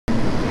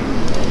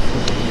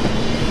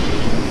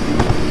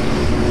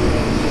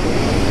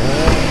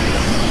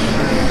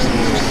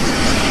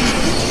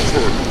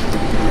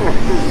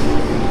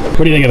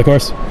What do you think of the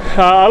course?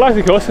 I like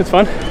the course, it's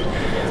fun.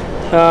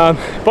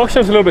 Box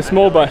shop's a little bit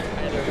small, but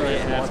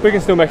we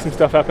can still make some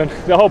stuff happen.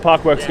 The whole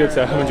park works good,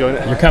 so I'm enjoying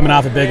it. You're coming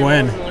off a big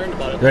win.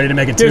 Ready to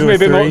make it 2 or 3?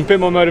 Gives me a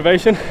bit more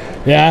motivation.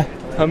 Yeah?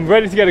 I'm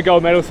ready to get a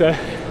gold medal, so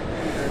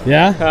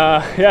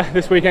yeah? Yeah,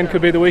 this weekend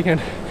could be the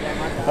weekend.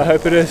 I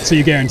hope it is. So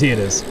you guarantee it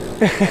is?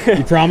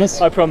 You promise?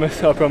 I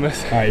promise, I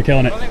promise. All right, you're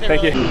killing it.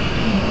 Thank you.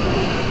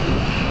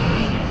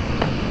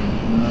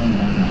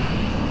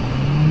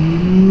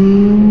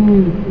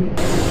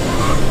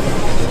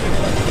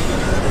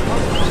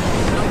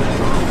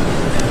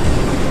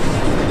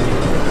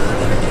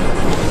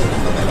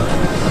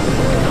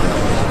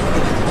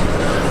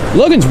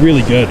 Logan's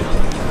really good.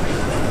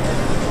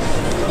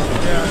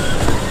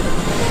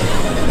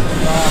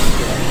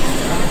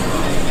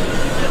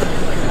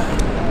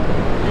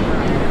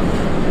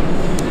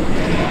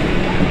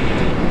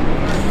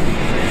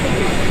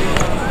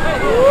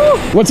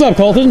 What's up,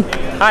 Colton?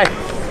 Hi.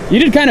 You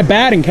did kind of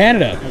bad in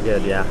Canada. I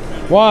did, yeah.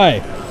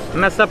 Why? I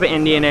messed up in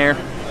Indian Air.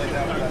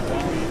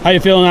 How you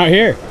feeling out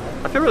here?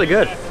 I feel really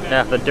good.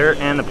 Yeah, the dirt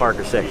and the park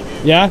are sick.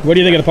 Yeah? What do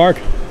you think of the park?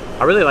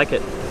 I really like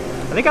it.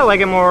 I think I like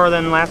it more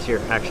than last year,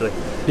 actually.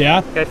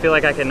 Yeah? I feel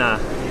like I can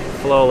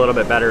flow a little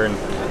bit better, and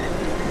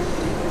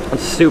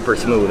it's super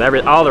smooth.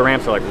 All the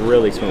ramps are like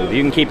really smooth.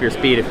 You can keep your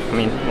speed,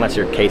 unless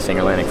you're casing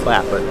or landing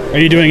flat, but... Are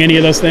you doing any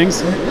of those things?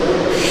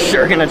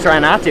 Sure gonna try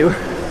not to.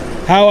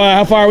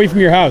 How far are we from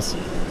your house?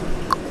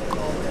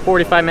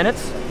 45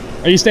 minutes.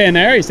 Are you staying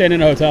there or are you staying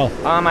in a hotel?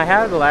 I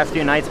have the last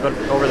few nights, but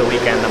over the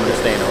weekend I'm gonna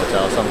stay in a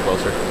hotel, so I'm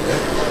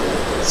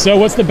closer. So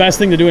what's the best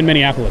thing to do in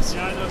Minneapolis?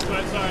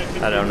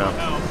 I don't know.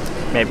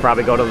 Maybe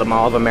probably go to the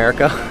Mall of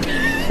America.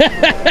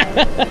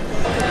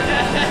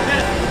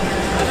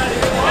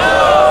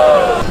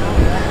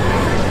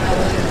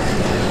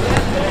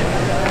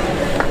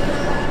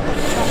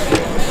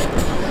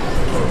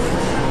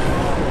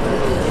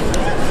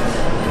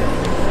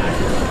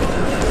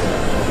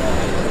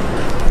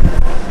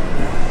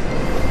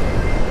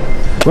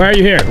 Why are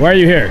you here? Why are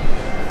you here?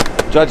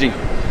 Judging.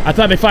 I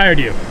thought they fired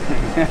you.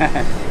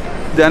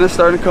 Dennis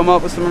starting to come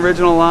up with some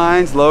original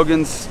lines.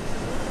 Logan's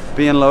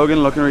being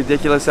Logan, looking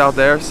ridiculous out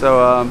there.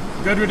 So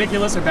good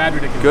ridiculous or bad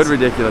ridiculous? Good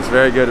ridiculous,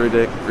 very good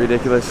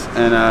ridiculous.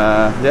 And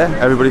yeah,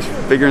 everybody's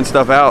figuring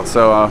stuff out.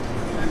 So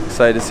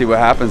excited to see what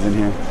happens in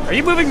here. Are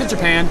you moving to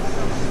Japan?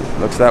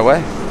 Looks that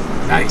way.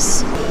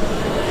 Nice.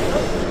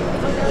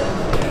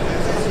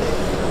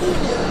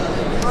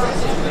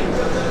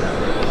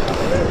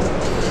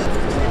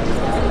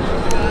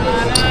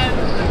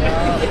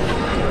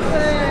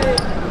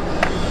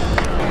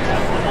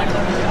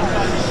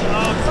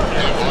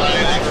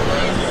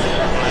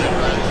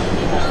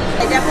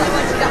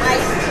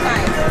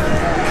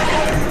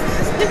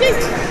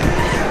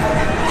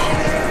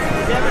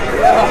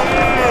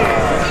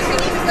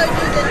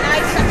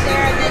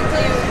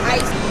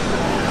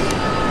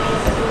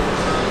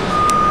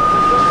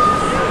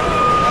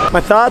 My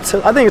thoughts,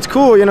 I think it's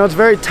cool, you know, it's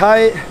very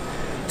tight.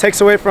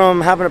 Takes away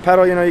from having a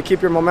pedal, you know, you keep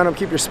your momentum,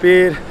 keep your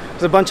speed.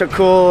 There's a bunch of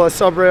cool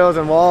sub rails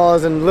and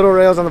walls and little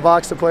rails on the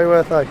box to play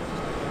with. Like,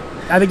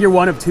 I think you're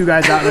one of 2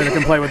 guys out there that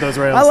can play with those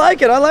rails. I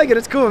like it,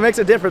 it's cool, it makes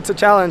a difference, it's a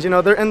challenge. You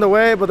know, they're in the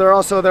way, but they're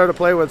also there to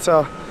play with,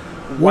 so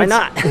why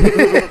not?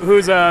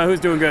 Who's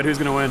doing good? Who's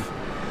gonna win?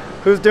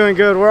 Who's doing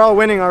good? We're all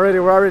winning already,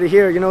 we're already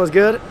here, you know, it's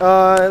good.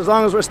 As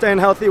long as we're staying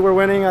healthy, we're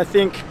winning. I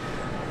think,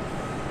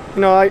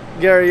 you know, like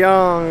Gary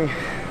Young,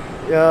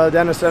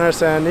 Dennis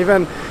Enarson,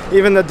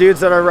 even the dudes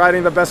that are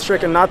riding the best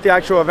trick and not the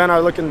actual event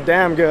are looking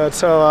damn good.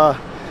 So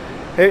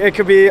it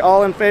could be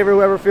all in favor of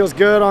whoever feels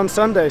good on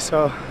Sunday.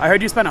 So I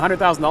heard you spent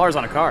 $100,000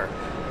 on a car.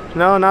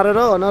 No, not at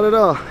all, not at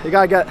all. You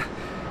gotta get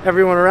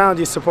everyone around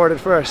you supported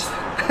first.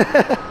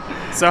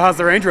 So how's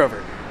the Range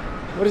Rover?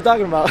 What are you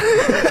talking about?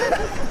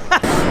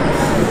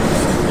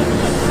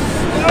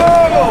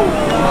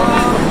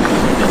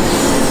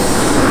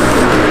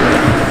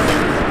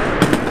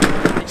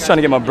 Just trying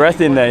to get my breath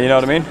in there, you know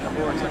what I mean?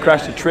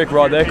 Crashed a trick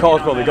right there.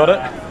 Cole's probably got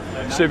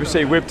it. Super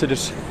C whip to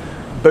just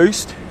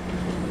boost.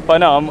 But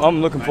no,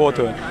 I'm looking forward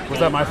to it. Was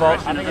that my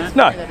fault?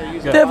 No,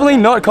 definitely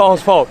not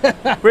Cole's fault.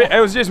 It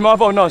was just my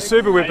fault not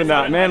super whipping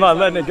that, man, like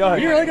letting it go. Are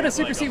you really gonna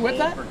Super C whip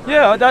that?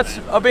 Yeah,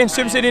 I've been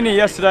Super C in here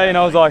yesterday and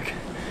I was like,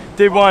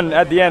 did one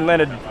at the end,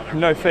 landed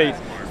no feet.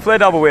 Flare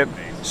double whip,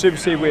 Super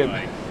C whip,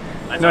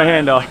 no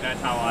hander.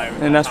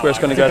 And that's where it's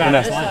gonna go for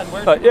next.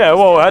 But yeah,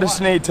 well, I just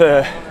need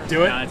to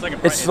do it.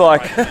 It's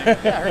like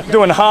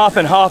doing half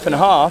and half and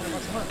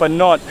half, but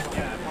not,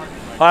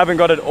 I haven't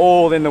got it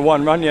all in the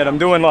one run yet. I'm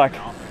doing like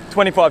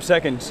 25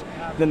 seconds,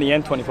 then the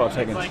end 25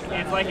 seconds.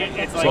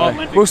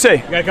 So, we'll see. You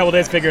got a couple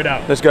days to figure it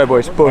out. Let's go,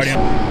 boys. Push.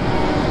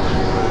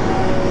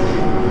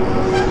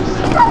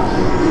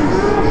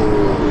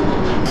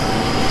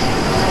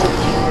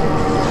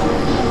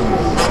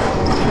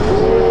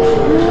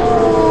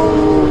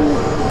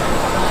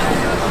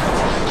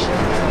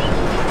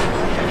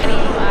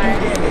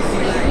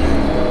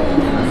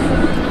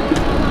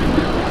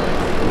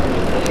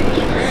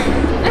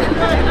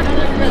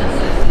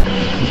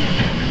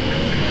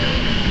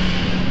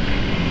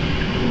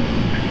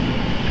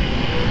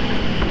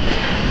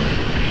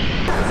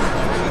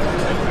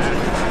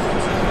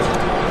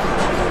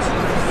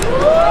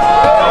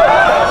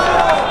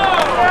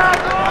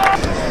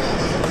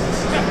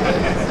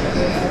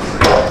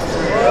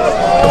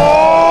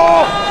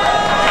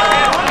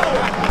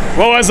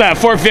 was that?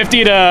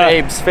 450 to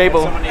Abe's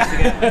Fable.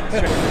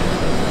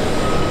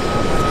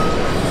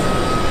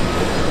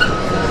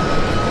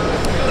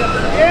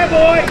 Yeah,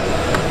 boy.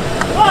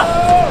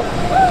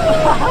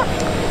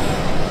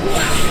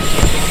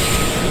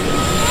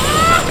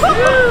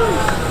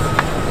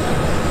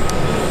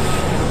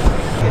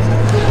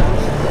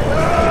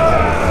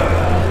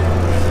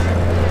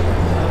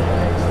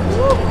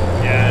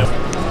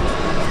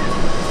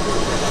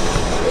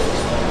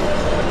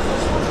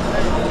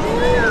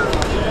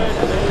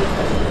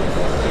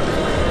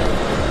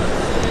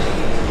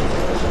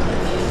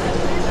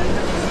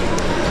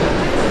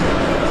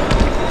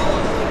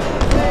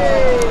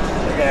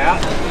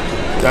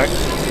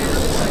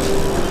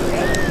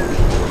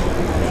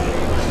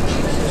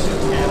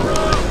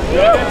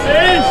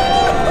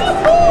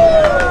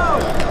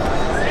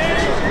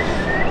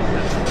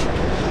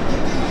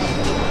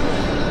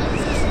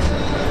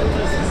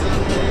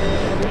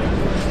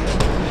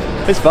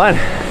 It's fun.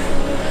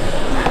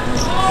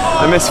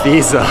 I miss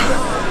fees though.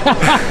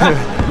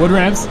 Wood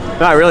ramps?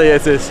 Not really,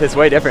 it's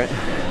way different.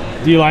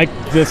 Do you like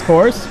this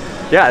course?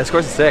 Yeah, this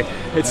course is sick.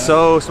 It's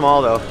so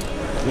small though.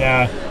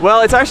 Yeah.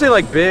 Well, it's actually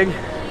like big.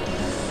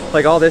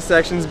 Like all this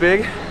section's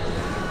big.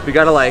 We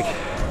gotta like,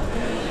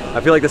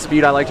 I feel like the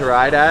speed I like to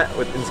ride at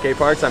in skate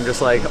parks, I'm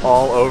just like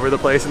all over the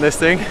place in this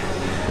thing.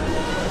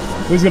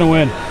 Who's gonna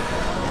win?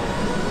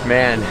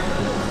 Man,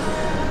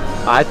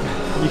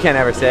 you can't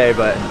ever say,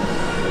 but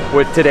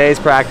with today's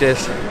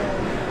practice,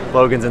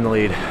 Logan's in the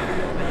lead.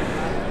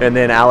 And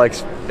then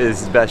Alex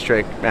is best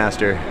trick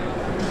master.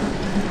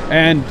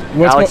 And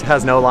Alex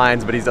has no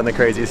lines, but he's done the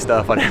craziest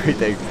stuff on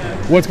everything.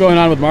 What's going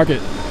on with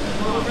Market?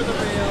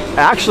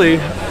 Actually,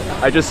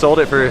 I just sold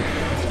it for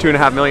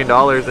 $2.5 million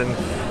and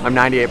I'm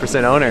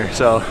 98% owner,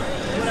 so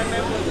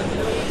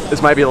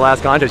this might be the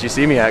last contest you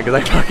see me at because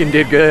I fucking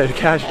did good,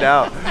 cashed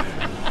out.